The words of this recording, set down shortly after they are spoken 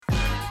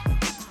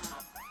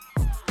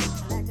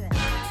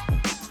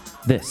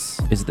This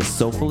is the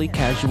Soulfully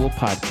Casual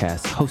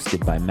podcast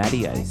hosted by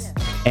Matty Ice.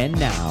 And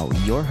now,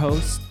 your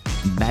host,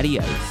 Matty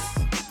Ice.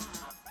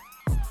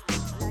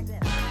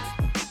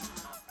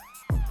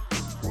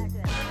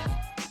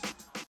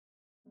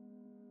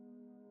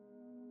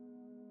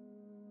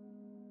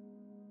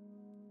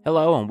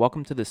 Hello, and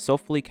welcome to the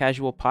Soulfully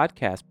Casual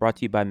podcast brought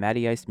to you by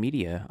Matty Ice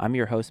Media. I'm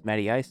your host,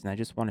 Matty Ice, and I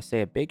just want to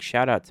say a big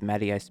shout out to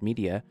Matty Ice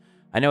Media.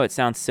 I know it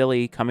sounds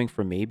silly coming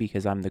from me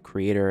because I'm the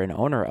creator and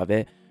owner of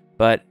it,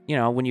 but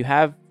when you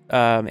have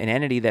an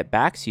entity that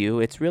backs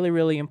you, it's really,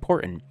 really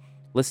important.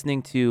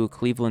 Listening to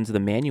Cleveland's The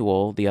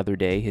Manual the other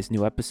day, his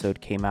new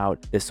episode came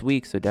out this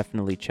week, so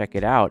definitely check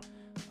it out.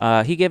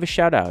 He gave a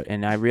shout out,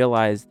 and I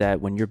realized that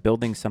when you're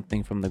building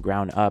something from the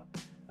ground up,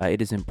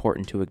 it is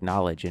important to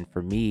acknowledge, and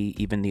for me,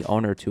 even the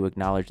owner, to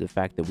acknowledge the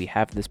fact that we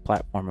have this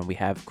platform and we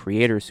have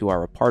creators who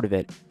are a part of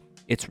it.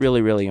 It's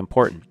really, really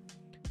important.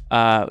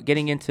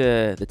 Getting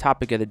into the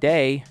topic of the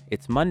day,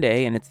 it's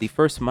Monday, and it's the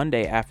first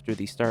Monday after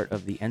the start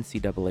of the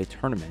NCAA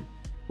tournament,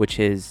 which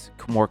is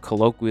more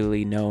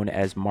colloquially known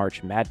as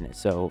March Madness.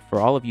 So for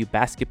all of you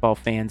basketball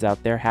fans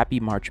out there, happy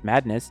March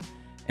Madness.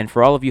 And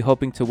for all of you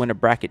hoping to win a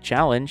bracket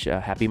challenge,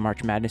 happy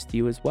March Madness to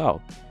you as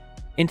well.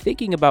 In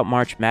thinking about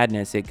March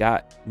Madness, it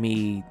got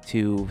me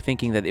to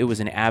thinking that it was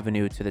an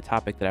avenue to the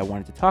topic that I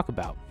wanted to talk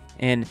about.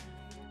 And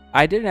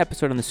I did an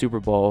episode on the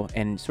Super Bowl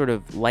and sort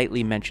of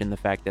lightly mentioned the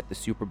fact that the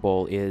Super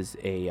Bowl is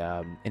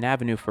an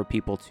avenue for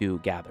people to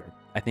gather.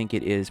 I think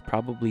it is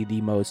probably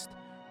the most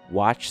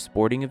watched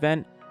sporting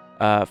event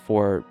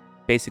for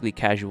basically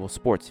casual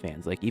sports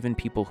fans. Like even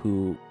people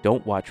who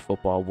don't watch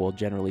football will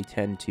generally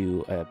tend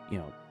to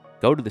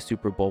go to the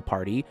Super Bowl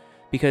party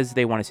because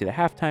they want to see the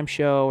halftime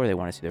show or they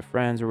want to see their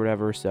friends or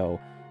whatever. So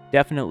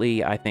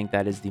definitely, I think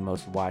that is the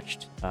most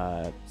watched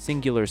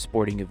singular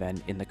sporting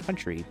event in the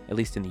country, at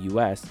least in the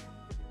U.S.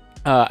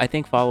 I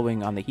think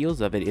following on the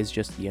heels of it is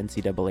just the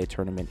NCAA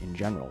tournament in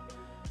general.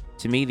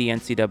 To me, the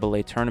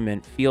NCAA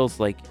tournament feels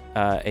like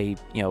a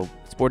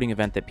sporting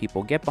event that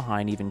people get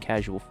behind, even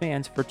casual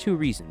fans, for two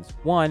reasons.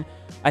 One,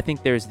 I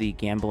think there's the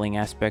gambling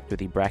aspect or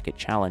the bracket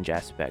challenge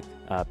aspect.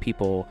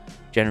 People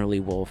generally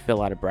will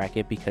fill out a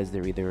bracket because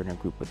they're either in a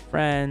group with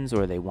friends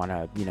or they want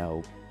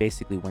to,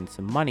 basically win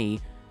some money.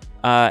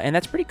 And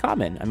that's pretty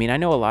common. I mean, I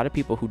know a lot of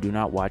people who do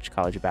not watch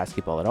college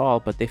basketball at all,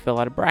 but they fill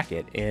out a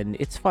bracket, and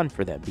it's fun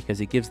for them because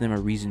it gives them a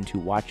reason to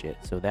watch it.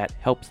 So that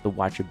helps the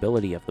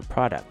watchability of the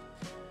product.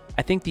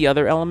 I think the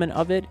other element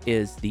of it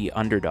is the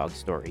underdog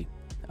story.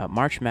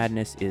 March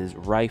Madness is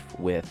rife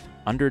with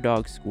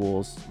underdog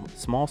schools,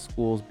 small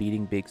schools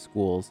beating big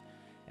schools.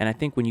 And I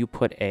think when you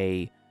put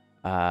a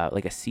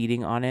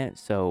seeding on it,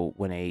 so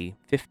when a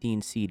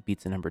 15 seed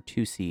beats a number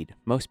 2 seed,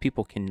 most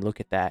people can look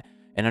at that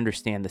and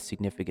understand the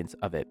significance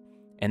of it.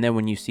 And then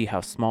when you see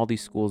how small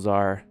these schools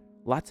are,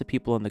 lots of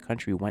people in the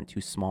country went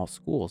to small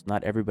schools.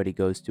 Not everybody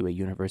goes to a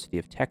University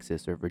of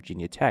Texas or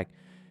Virginia Tech.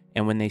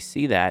 And when they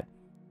see that,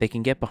 they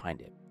can get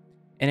behind it.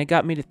 And it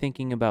got me to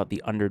thinking about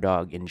the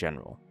underdog in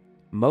general.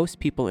 Most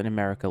people in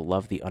America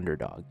love the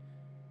underdog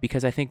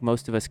because I think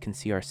most of us can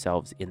see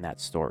ourselves in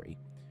that story.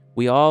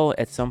 We all,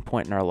 at some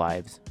point in our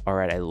lives,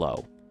 are at a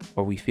low,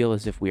 or we feel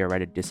as if we are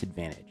at a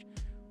disadvantage.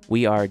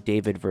 We are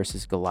David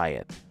versus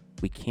Goliath.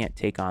 We can't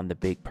take on the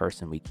big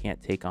person. We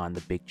can't take on the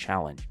big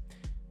challenge.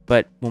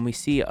 But when we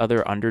see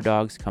other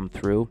underdogs come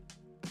through,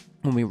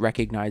 when we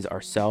recognize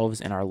ourselves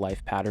and our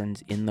life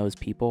patterns in those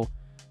people,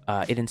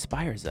 it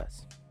inspires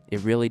us. It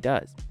really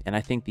does. And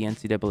I think the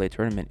NCAA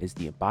tournament is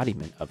the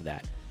embodiment of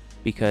that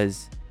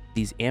because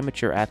these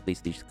amateur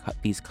athletes,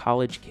 these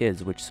college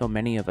kids, which so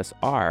many of us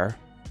are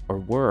or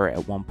were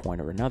at one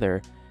point or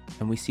another,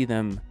 and we see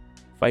them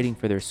fighting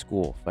for their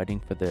school, fighting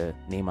for the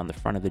name on the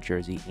front of the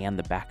jersey and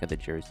the back of the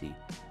jersey,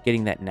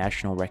 getting that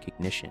national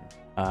recognition,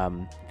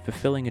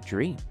 fulfilling a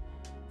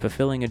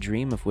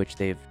dream of which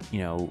they've,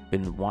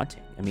 been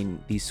wanting. I mean,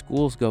 these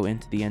schools go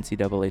into the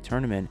NCAA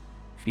tournament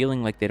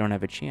feeling like they don't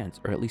have a chance,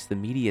 or at least the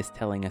media is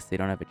telling us they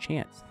don't have a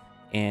chance.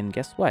 And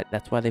guess what?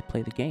 That's why they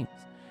play the games.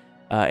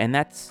 And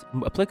that's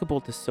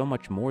applicable to so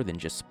much more than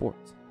just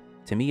sports.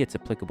 To me, it's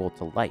applicable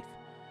to life.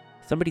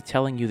 Somebody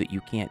telling you that you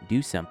can't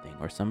do something,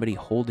 or somebody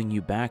holding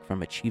you back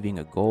from achieving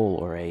a goal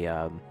or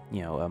a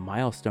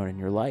milestone in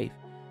your life,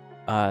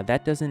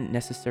 that doesn't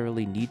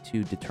necessarily need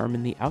to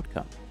determine the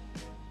outcome.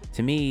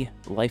 To me,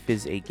 life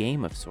is a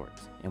game of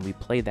sorts, and we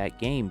play that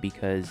game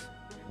because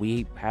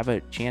we have a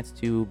chance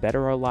to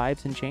better our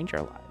lives and change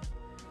our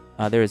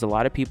lives. There is a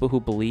lot of people who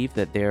believe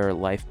that their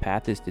life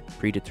path is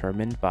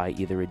predetermined by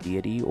either a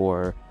deity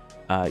or,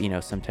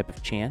 some type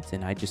of chance,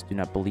 and I just do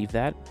not believe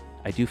that.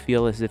 I do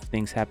feel as if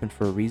things happen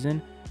for a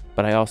reason,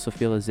 but I also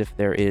feel as if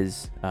there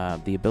is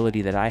the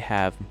ability that I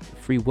have,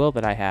 free will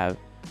that I have,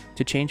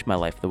 to change my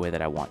life the way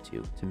that I want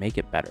to make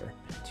it better,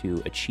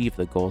 to achieve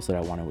the goals that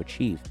I want to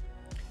achieve.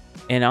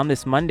 And on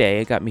this Monday,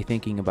 it got me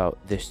thinking about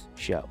this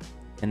show.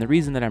 And the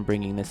reason that I'm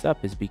bringing this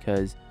up is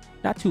because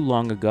not too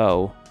long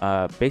ago,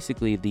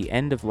 basically the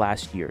end of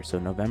last year, so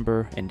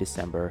November and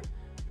December,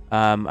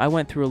 I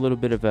went through a little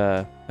bit of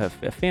a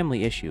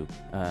family issue.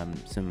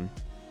 Some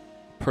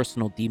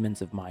personal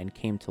demons of mine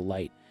came to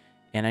light.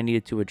 and I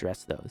needed to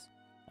address those.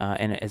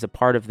 And as a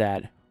part of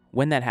that,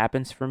 when that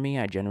happens for me,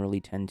 I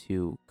generally tend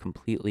to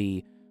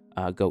completely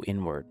go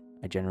inward.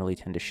 I generally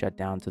tend to shut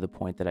down to the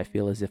point that I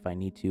feel as if I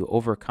need to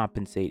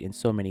overcompensate in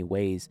so many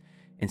ways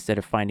instead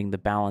of finding the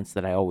balance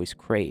that I always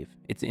crave.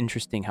 It's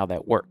interesting how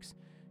that works.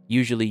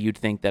 Usually you'd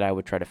think that I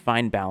would try to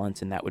find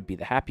balance and that would be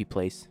the happy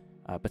place,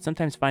 but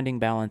sometimes finding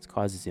balance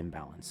causes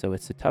imbalance. So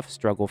it's a tough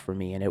struggle for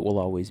me, and it will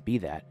always be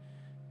that.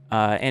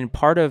 And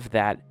part of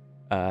that,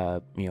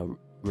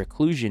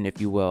 reclusion,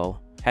 if you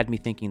will, had me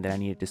thinking that I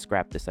needed to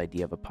scrap this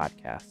idea of a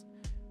podcast.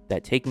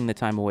 That taking the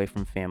time away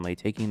from family,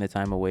 taking the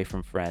time away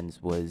from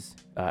friends was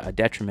a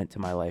detriment to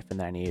my life, and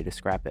that I needed to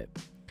scrap it.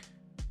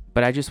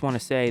 But I just want to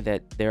say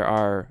that there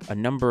are a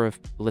number of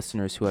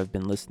listeners who have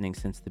been listening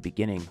since the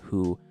beginning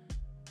who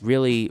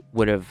really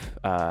would have,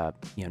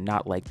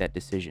 not liked that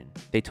decision.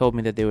 They told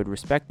me that they would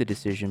respect the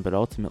decision, but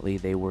ultimately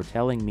they were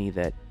telling me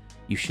that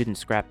you shouldn't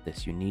scrap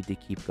this. You need to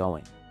keep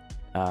going.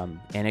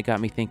 And it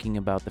got me thinking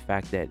about the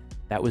fact that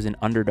that was an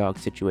underdog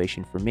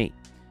situation for me.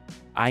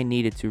 I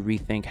needed to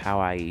rethink how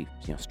I,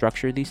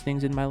 structure these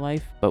things in my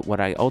life. But what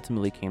I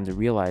ultimately came to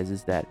realize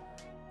is that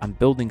I'm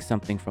building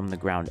something from the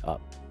ground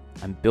up.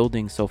 I'm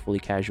building Soulfully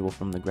Casual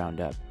from the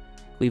ground up.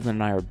 Cleveland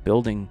and I are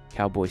building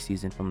Cowboy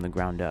Season from the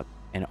ground up.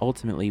 And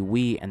ultimately,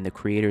 we and the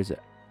creators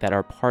that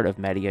are part of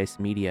Matty Ice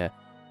Media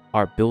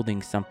are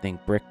building something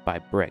brick by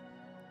brick.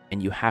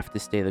 And you have to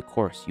stay the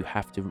course. You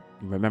have to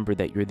remember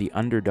that you're the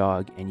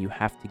underdog and you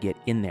have to get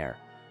in there.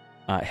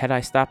 Had I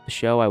stopped the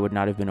show, I would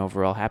not have been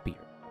overall happier.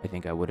 I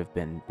think I would have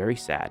been very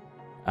sad.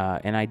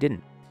 And I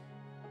didn't.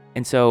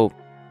 And so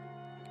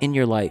in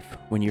your life,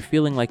 when you're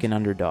feeling like an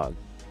underdog,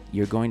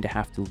 you're going to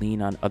have to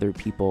lean on other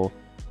people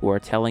who are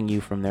telling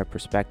you from their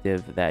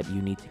perspective that you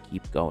need to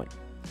keep going.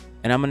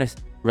 And I'm going to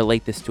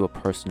relate this to a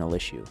personal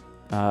issue.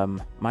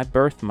 My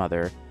birth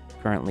mother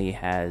currently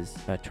has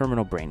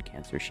terminal brain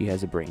cancer. She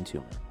has a brain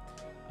tumor.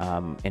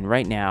 And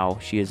right now,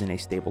 she is in a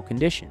stable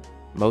condition.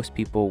 Most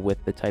people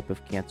with the type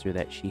of cancer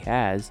that she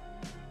has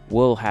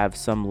will have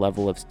some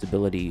level of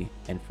stability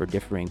and for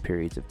differing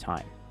periods of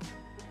time.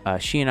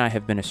 She and I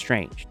have been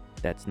estranged.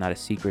 That's not a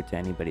secret to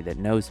anybody that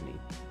knows me,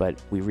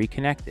 but we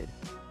reconnected,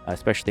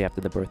 especially after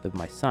the birth of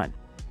my son.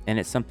 And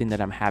it's something that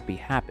I'm happy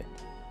happened.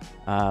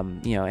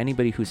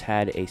 Anybody who's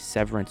had a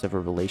severance of a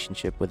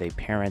relationship with a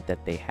parent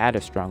that they had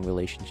a strong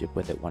relationship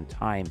with at one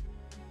time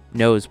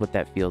knows what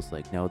that feels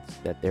like, knows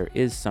that there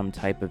is some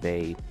type of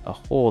a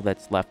hole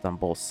that's left on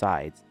both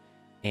sides.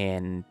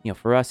 And,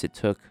 for us, it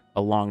took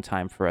a long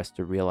time for us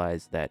to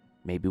realize that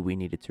maybe we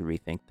needed to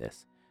rethink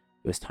this.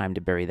 It was time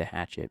to bury the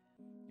hatchet.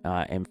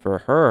 And for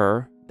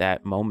her,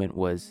 that moment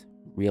was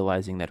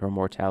realizing that her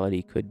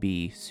mortality could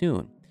be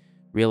soon,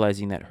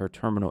 realizing that her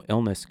terminal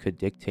illness could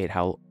dictate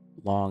how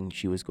long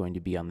she was going to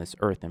be on this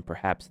earth, and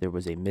perhaps there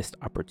was a missed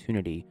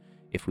opportunity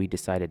if we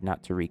decided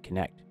not to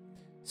reconnect.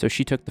 So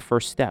she took the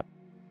first step,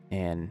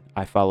 and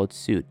I followed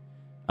suit.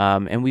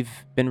 And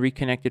we've been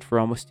reconnected for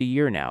almost a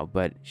year now,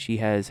 but she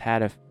has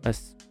had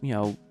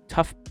a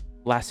tough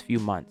last few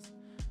months.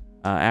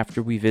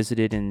 After we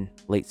visited in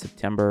late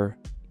September,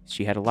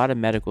 she had a lot of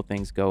medical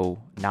things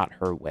go not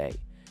her way.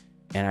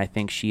 And I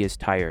think she is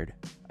tired.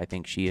 I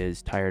think she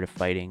is tired of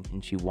fighting,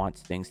 and she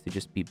wants things to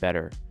just be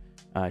better.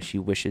 She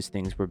wishes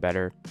things were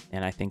better,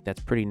 and I think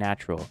that's pretty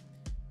natural.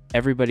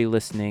 Everybody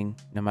listening,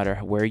 no matter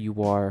where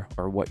you are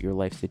or what your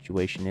life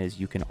situation is,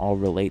 you can all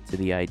relate to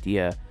the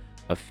idea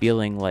of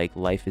feeling like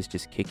life is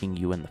just kicking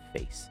you in the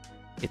face.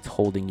 It's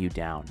holding you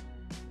down,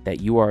 that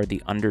you are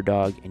the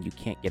underdog and you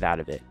can't get out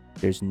of it.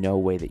 There's no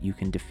way that you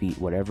can defeat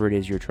whatever it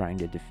is you're trying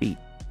to defeat.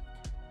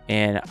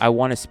 And I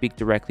want to speak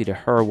directly to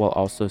her while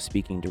also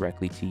speaking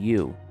directly to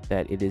you,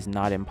 that it is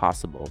not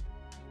impossible.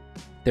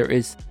 There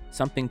is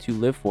something to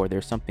live for.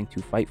 There's something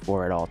to fight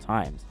for at all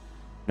times.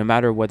 No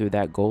matter whether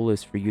that goal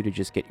is for you to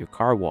just get your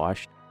car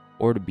washed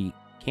or to beat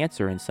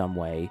cancer in some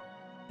way,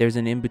 there's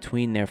an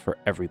in-between there for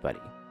everybody.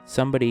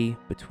 Somebody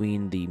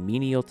between the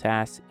menial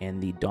task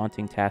and the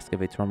daunting task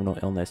of a terminal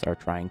illness are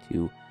trying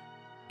to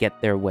get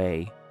their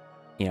way,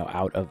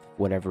 out of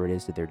whatever it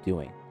is that they're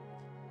doing.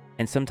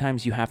 And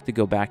sometimes you have to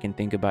go back and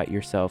think about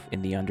yourself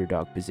in the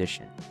underdog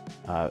position.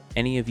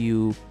 Any of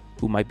you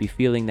who might be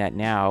feeling that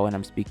now, and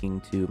I'm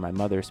speaking to my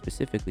mother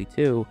specifically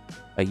too,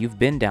 you've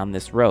been down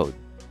this road.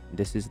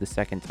 This is the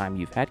second time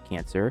you've had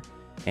cancer,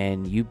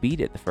 and you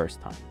beat it the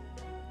first time.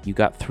 You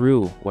got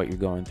through what you're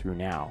going through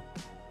now.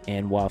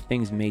 And while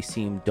things may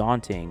seem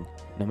daunting,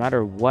 no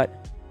matter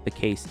what the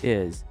case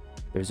is,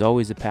 there's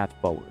always a path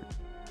forward.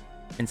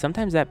 And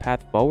sometimes that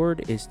path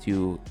forward is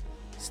to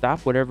stop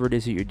whatever it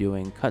is that you're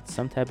doing, cut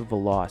some type of a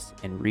loss,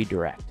 and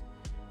redirect.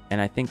 And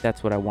I think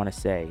that's what I want to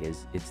say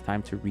is it's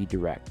time to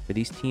redirect. For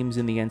these teams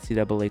in the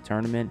NCAA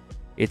tournament,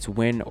 it's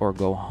win or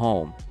go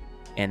home.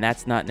 And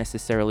that's not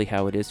necessarily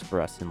how it is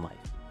for us in life.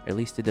 At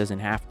least it doesn't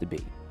have to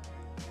be.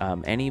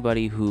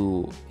 Anybody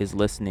who is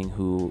listening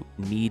who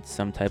needs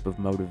some type of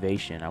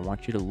motivation, I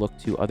want you to look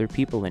to other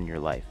people in your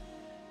life.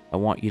 I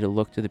want you to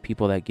look to the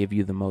people that give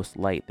you the most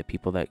light, the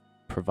people that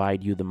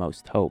provide you the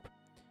most hope.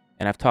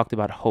 And I've talked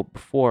about hope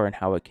before and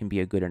how it can be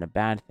a good and a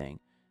bad thing.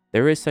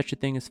 There is such a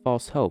thing as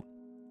false hope.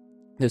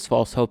 There's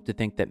false hope to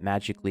think that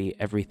magically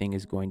everything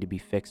is going to be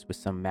fixed with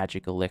some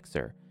magic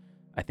elixir.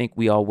 I think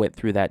we all went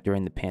through that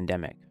during the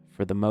pandemic.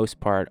 For the most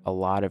part, a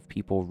lot of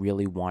people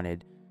really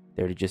wanted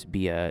there to just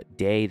be a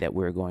day that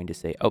we're going to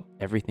say, oh,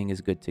 everything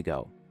is good to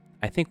go.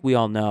 I think we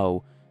all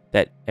know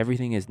that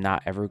everything is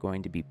not ever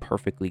going to be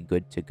perfectly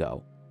good to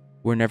go.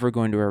 We're never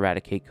going to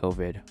eradicate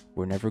COVID.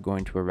 We're never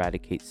going to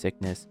eradicate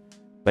sickness.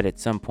 But at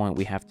some point,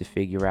 we have to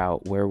figure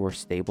out where we're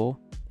stable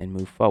and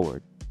move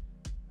forward.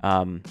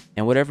 And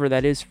whatever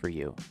that is for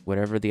you,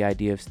 whatever the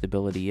idea of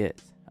stability is,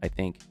 I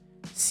think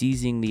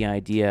seizing the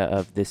idea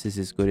of this is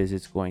as good as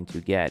it's going to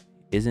get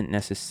isn't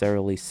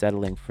necessarily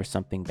settling for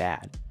something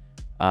bad.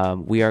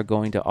 We are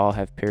going to all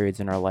have periods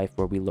in our life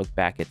where we look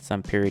back at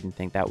some period and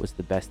think that was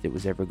the best it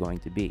was ever going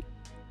to be.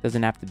 It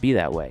doesn't have to be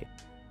that way.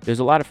 There's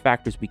a lot of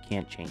factors we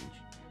can't change.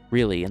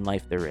 Really, in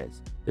life there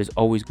is. There's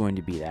always going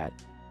to be that.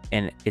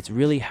 And it's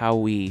really how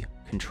we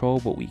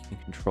control what we can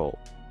control.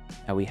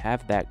 How we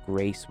have that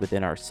grace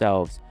within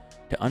ourselves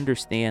to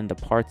understand the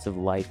parts of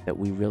life that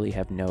we really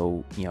have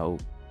no,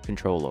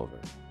 control over.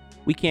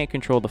 We can't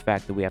control the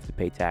fact that we have to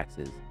pay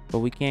taxes, but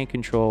we can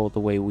control the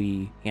way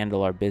we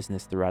handle our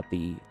business throughout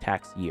the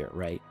tax year,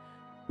 right?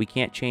 We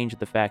can't change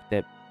the fact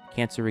that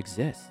cancer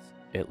exists.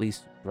 At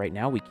least right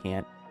now we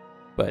can't,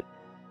 but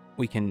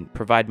we can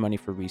provide money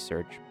for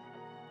research.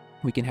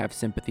 We can have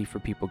sympathy for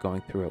people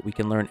going through it. We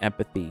can learn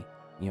empathy,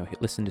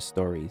 listen to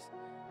stories,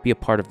 be a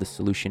part of the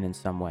solution in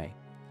some way.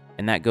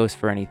 And that goes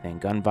for anything: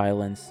 gun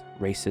violence,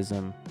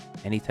 racism,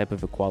 any type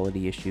of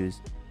equality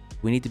issues.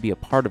 We need to be a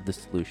part of the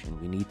solution.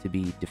 We need to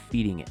be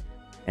defeating it.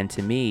 And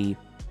to me,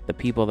 the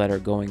people that are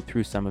going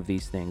through some of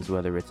these things,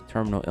 whether it's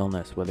terminal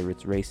illness, whether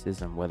it's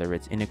racism, whether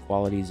it's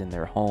inequalities in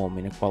their home,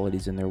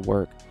 inequalities in their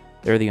work,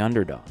 they're the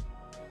underdog.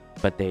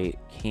 But they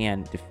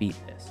can defeat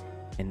this.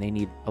 And they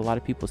need a lot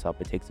of people's help.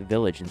 It takes a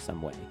village in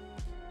some way.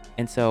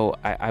 And so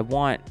I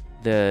want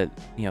the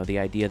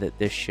idea that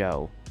this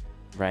show,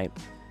 right?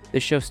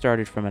 This show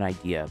started from an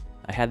idea.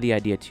 I had the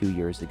idea 2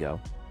 years ago.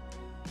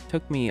 It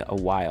took me a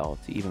while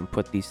to even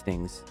put these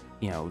things,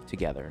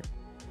 together.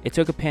 It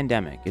took a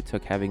pandemic. It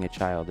took having a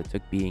child. It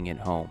took being at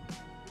home.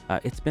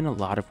 It's been a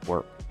lot of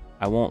work.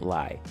 I won't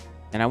lie.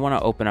 And I want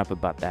to open up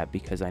about that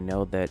because I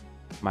know that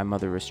my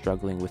mother is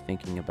struggling with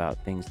thinking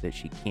about things that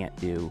she can't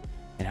do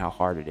and how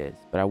hard it is.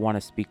 But I want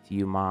to speak to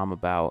you, Mom,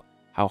 about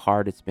how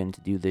hard it's been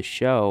to do this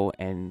show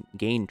and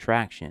gain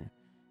traction.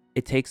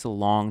 It takes a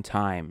long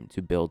time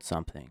to build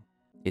something.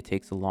 It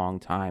takes a long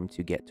time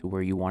to get to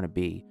where you want to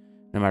be,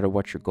 no matter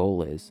what your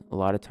goal is. A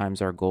lot of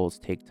times our goals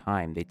take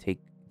time. They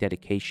take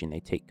dedication. They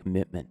take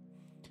commitment.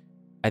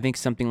 I think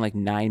something like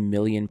 9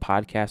 million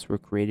podcasts were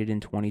created in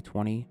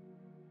 2020.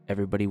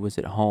 Everybody was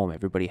at home.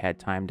 Everybody had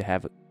time to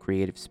have a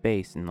creative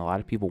space, and a lot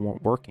of people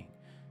weren't working.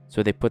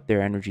 So they put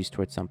their energies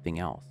towards something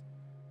else.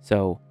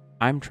 So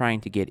I'm trying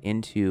to get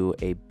into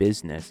a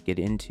business, get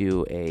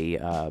into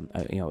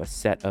a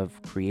set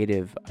of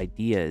creative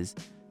ideas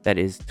that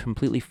is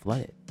completely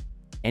flooded.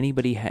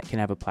 Anybody can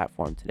have a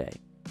platform today.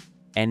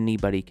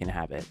 Anybody can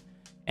have it.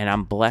 And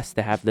I'm blessed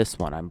to have this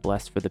one. I'm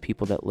blessed for the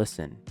people that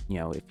listen.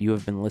 If you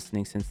have been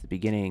listening since the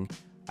beginning,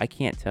 I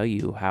can't tell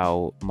you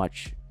how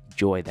much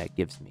joy that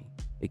gives me.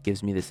 It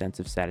gives me the sense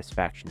of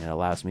satisfaction. It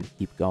allows me to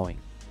keep going.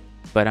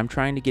 But I'm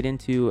trying to get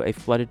into a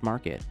flooded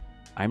market.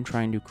 I'm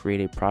trying to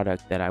create a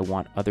product that I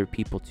want other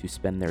people to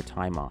spend their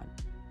time on,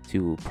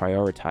 to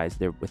prioritize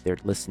with their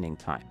listening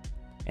time.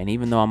 And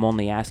even though I'm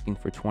only asking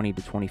for 20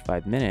 to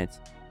 25 minutes,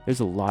 there's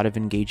a lot of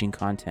engaging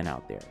content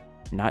out there,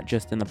 not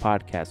just in the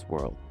podcast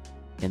world,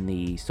 in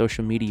the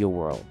social media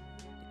world,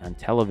 on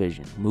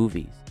television,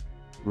 movies,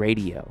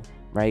 radio,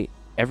 right?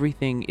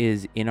 Everything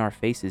is in our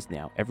faces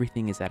now.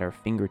 Everything is at our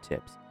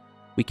fingertips.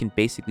 We can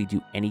basically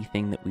do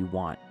anything that we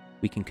want.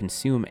 We can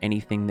consume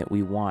anything that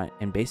we want,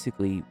 and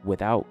basically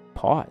without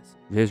pause.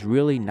 There's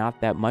really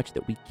not that much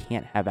that we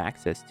can't have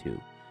access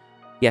to.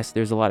 Yes,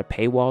 there's a lot of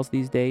paywalls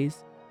these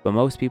days, but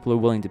most people are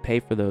willing to pay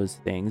for those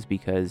things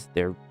because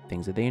they're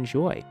things that they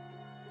enjoy.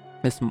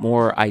 This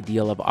more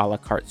ideal of a la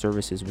carte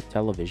services with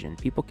television,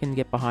 people can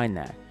get behind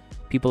that.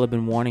 People have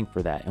been wanting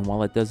for that, and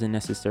while it doesn't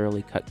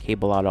necessarily cut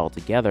cable out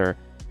altogether,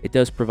 it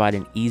does provide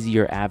an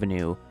easier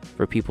avenue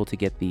for people to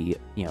get the,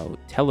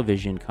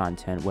 television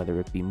content, whether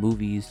it be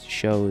movies,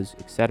 shows,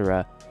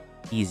 etc.,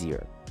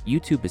 easier.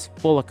 YouTube is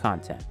full of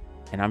content,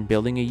 and I'm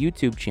building a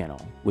YouTube channel,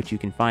 which you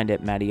can find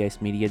at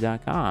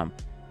mattyicemedia.com,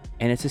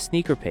 and it's a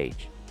sneaker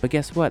page. But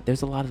guess what?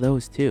 There's a lot of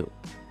those too.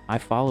 I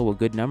follow a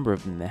good number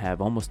of them that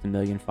have almost 1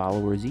 million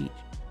followers each.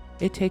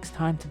 It takes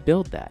time to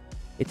build that.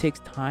 It takes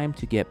time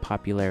to get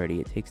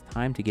popularity. It takes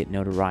time to get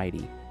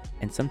notoriety.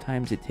 And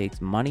sometimes it takes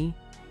money.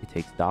 It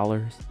takes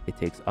dollars. It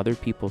takes other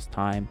people's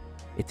time.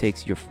 It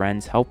takes your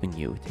friends helping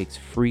you. It takes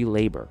free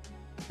labor.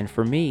 And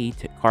for me,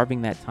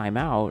 carving that time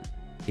out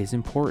is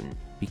important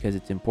because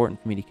it's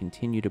important for me to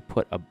continue to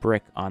put a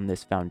brick on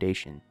this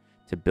foundation,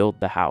 to build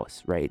the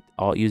house, right?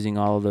 Using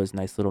all of those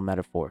nice little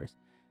metaphors.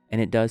 And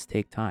it does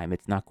take time.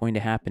 It's not going to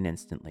happen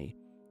instantly.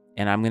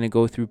 And I'm going to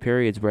go through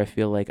periods where I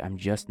feel like I'm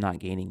just not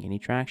gaining any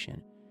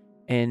traction.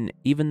 And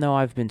even though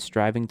I've been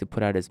striving to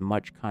put out as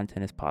much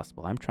content as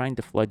possible, I'm trying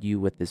to flood you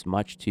with as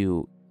much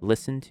to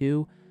listen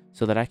to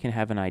so that I can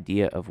have an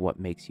idea of what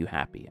makes you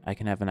happy. I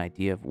can have an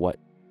idea of what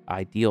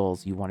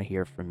ideals you want to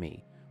hear from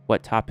me,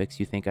 what topics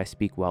you think I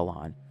speak well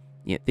on,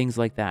 things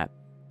like that.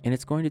 And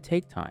it's going to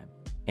take time.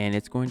 And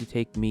it's going to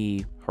take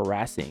me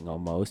harassing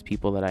almost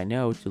people that I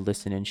know to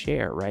listen and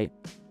share, right?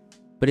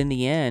 But in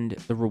the end,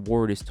 the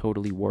reward is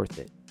totally worth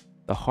it.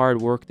 The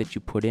hard work that you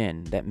put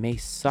in that may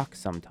suck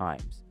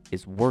sometimes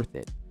is worth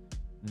it.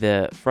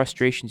 The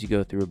frustrations you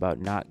go through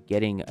about not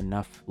getting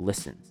enough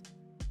listens.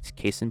 It's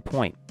case in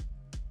point.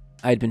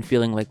 I had been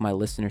feeling like my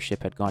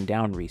listenership had gone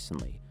down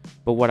recently.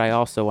 But what I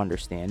also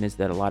understand is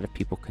that a lot of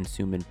people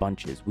consume in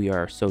bunches. We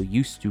are so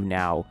used to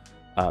now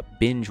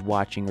binge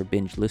watching or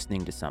binge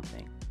listening to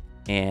something.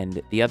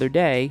 And the other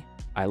day,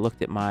 I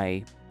looked at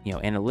my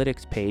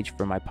analytics page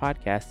for my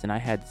podcast, and I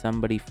had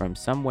somebody from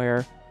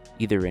somewhere,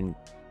 either in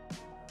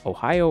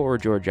Ohio or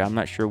Georgia, I'm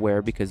not sure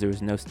where because there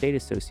was no state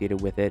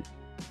associated with it,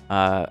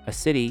 a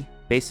city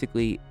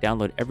basically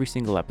download every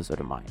single episode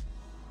of mine.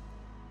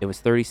 It was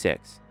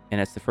 36, and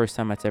it's the first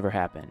time that's ever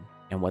happened.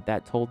 And what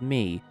that told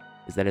me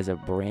is that as a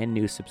brand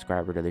new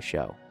subscriber to the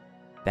show,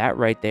 that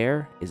right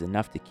there is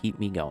enough to keep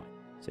me going.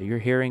 So you're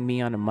hearing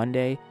me on a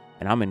Monday,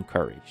 and I'm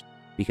encouraged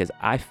because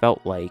I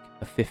felt like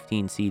a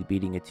 15 seed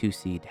beating a 2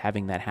 seed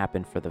having that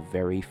happen for the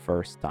very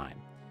first time.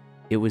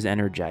 It was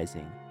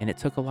energizing, and it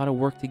took a lot of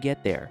work to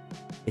get there.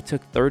 It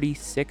took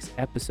 36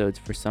 episodes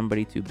for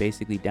somebody to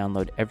basically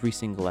download every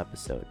single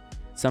episode.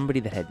 Somebody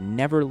that had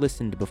never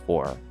listened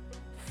before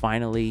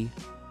finally,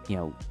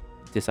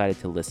 decided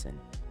to listen,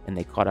 and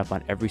they caught up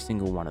on every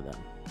single one of them.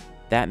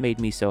 That made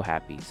me so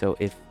happy. So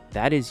if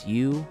that is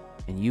you,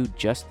 and you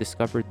just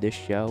discovered this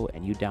show,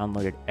 and you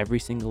downloaded every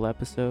single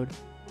episode,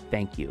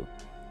 thank you.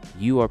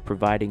 You are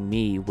providing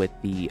me with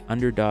the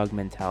underdog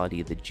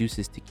mentality, the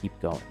juices to keep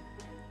going.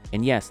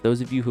 And yes,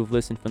 those of you who've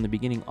listened from the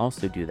beginning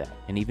also do that.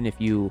 And even if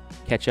you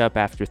catch up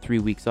after 3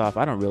 weeks off,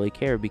 I don't really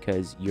care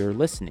because you're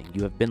listening.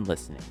 You have been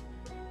listening.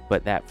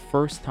 But that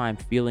first time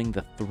feeling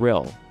the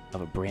thrill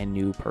of a brand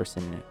new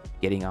person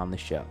getting on the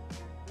show,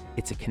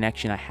 it's a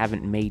connection I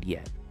haven't made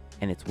yet.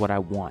 And it's what I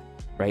want,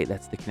 right?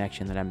 That's the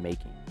connection that I'm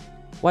making.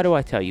 Why do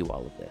I tell you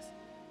all of this?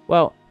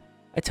 Well,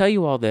 I tell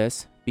you all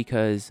this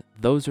because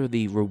those are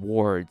the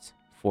rewards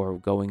for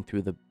going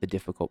through the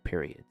difficult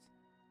periods.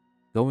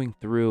 Going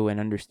through and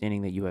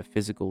understanding that you have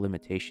physical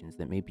limitations,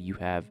 that maybe you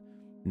have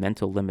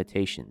mental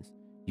limitations,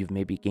 you've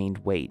maybe gained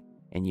weight,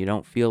 and you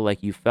don't feel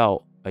like you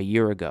felt a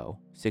year ago,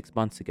 6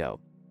 months ago.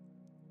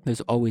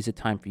 There's always a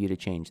time for you to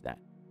change that.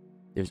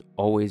 There's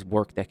always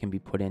work that can be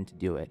put in to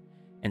do it.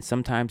 And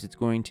sometimes it's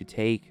going to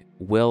take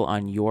will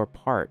on your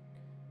part.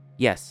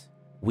 Yes,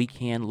 we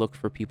can look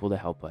for people to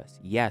help us.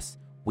 Yes,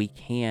 we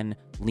can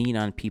lean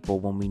on people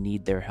when we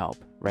need their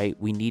help, right?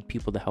 We need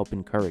people to help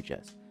encourage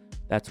us.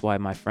 That's why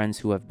my friends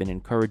who have been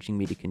encouraging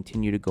me to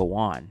continue to go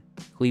on,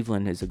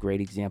 Cleveland is a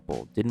great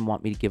example, didn't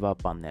want me to give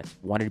up on this,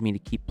 wanted me to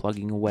keep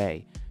plugging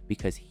away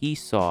because he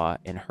saw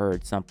and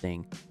heard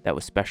something that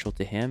was special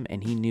to him,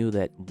 and he knew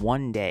that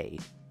one day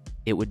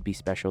it would be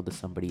special to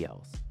somebody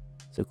else.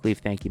 So Cleve,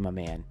 thank you, my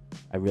man.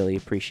 I really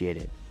appreciate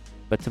it.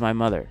 But to my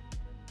mother,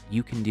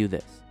 you can do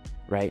this,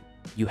 right?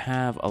 You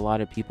have a lot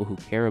of people who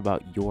care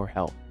about your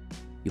health.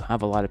 You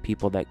have a lot of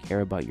people that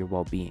care about your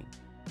well-being.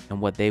 And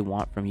what they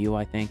want from you,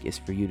 I think, is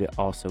for you to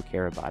also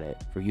care about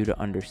it, for you to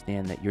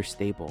understand that you're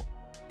stable.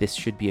 This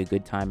should be a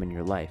good time in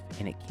your life,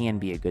 and it can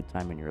be a good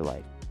time in your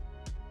life.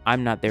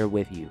 I'm not there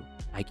with you.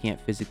 I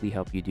can't physically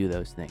help you do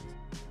those things.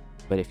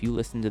 But if you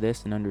listen to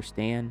this and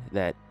understand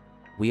that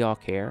we all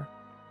care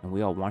and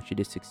we all want you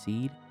to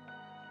succeed,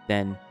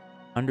 then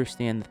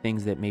understand the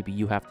things that maybe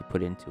you have to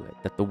put into it,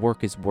 that the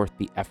work is worth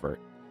the effort,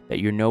 that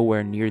you're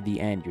nowhere near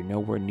the end. You're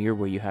nowhere near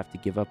where you have to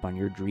give up on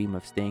your dream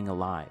of staying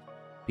alive.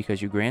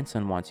 Because your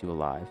grandson wants you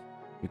alive.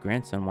 Your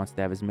grandson wants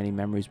to have as many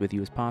memories with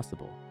you as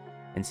possible.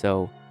 And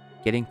so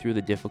getting through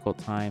the difficult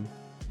time,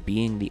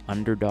 being the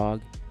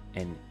underdog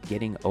and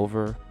getting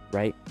over,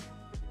 right?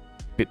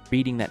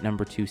 Beating that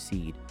number 2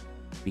 seed,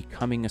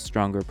 becoming a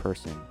stronger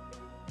person,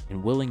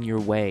 and willing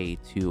your way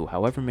to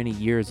however many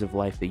years of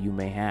life that you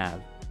may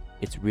have,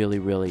 it's really,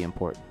 really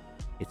important.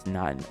 It's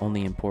not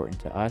only important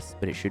to us,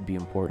 but it should be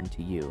important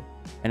to you.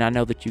 And I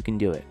know that you can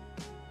do it.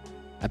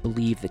 I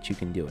believe that you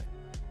can do it.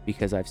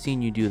 Because I've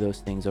seen you do those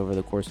things over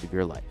the course of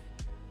your life.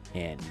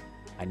 And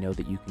I know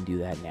that you can do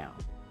that now.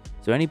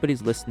 So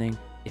anybody's listening,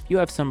 if you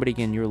have somebody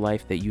in your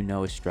life that you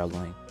know is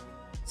struggling,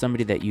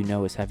 somebody that you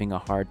know is having a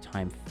hard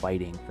time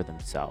fighting for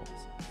themselves,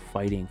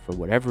 fighting for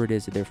whatever it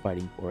is that they're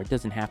fighting for, it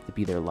doesn't have to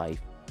be their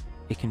life.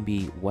 It can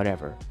be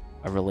whatever,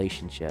 a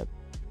relationship,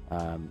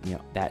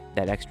 that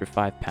extra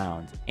 5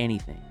 pounds,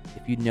 anything.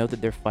 If you know that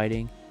they're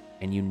fighting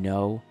and you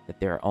know that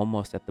they're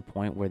almost at the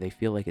point where they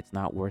feel like it's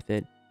not worth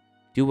it,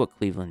 do what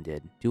Cleveland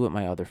did. Do what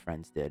my other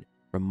friends did.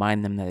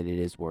 Remind them that it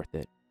is worth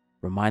it.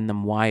 Remind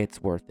them why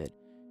it's worth it.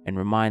 And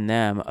remind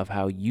them of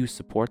how you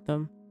support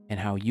them and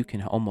how you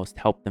can almost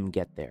help them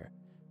get there.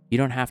 You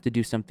don't have to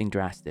do something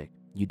drastic.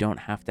 You don't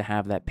have to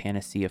have that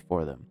panacea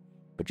for them.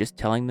 But just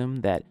telling them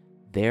that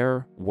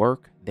their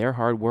work, their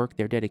hard work,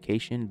 their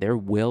dedication, their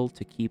will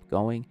to keep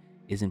going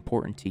is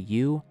important to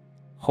you,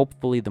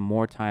 hopefully the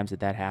more times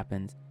that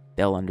happens,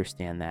 they'll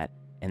understand that,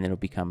 and it'll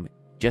become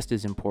just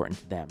as important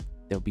to them.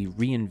 They'll be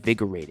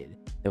reinvigorated.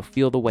 They'll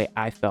feel the way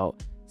I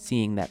felt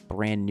seeing that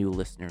brand new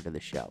listener to the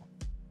show.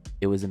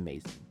 It was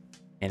amazing,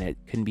 and it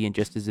couldn't be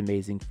just as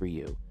amazing for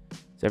you.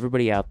 So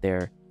everybody out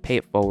there, pay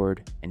it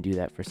forward and do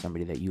that for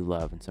somebody that you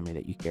love and somebody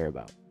that you care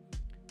about.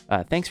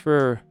 Thanks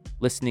for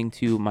listening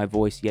to my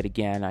voice yet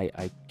again.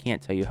 I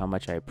can't tell you how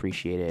much I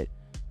appreciate it.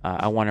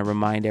 I want to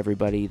remind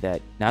everybody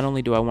that not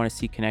only do I want to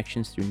see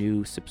connections through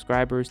new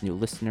subscribers, new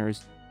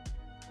listeners,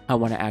 I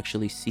want to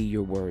actually see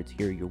your words,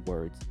 hear your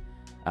words.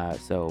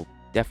 So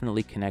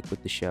definitely connect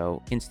with the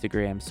show.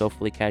 Instagram,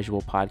 Soulfully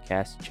Casual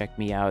Podcast. Check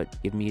me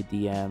out. Give me a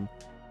DM.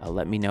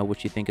 Let me know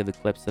what you think of the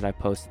clips that I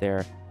post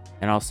there.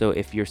 And also,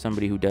 if you're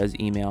somebody who does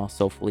email,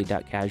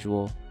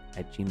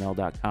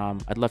 soulfully.casual@gmail.com,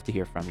 I'd love to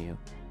hear from you.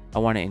 I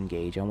want to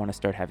engage. I want to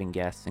start having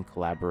guests and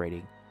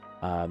collaborating.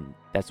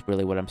 That's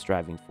really what I'm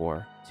striving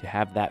for, to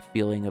have that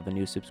feeling of a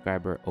new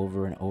subscriber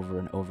over and over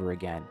and over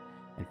again,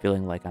 and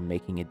feeling like I'm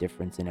making a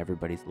difference in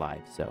everybody's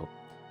lives. So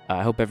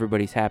I hope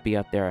everybody's happy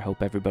out there. I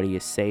hope everybody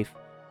is safe,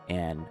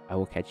 and I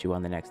will catch you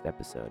on the next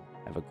episode.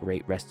 Have a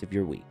great rest of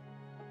your week.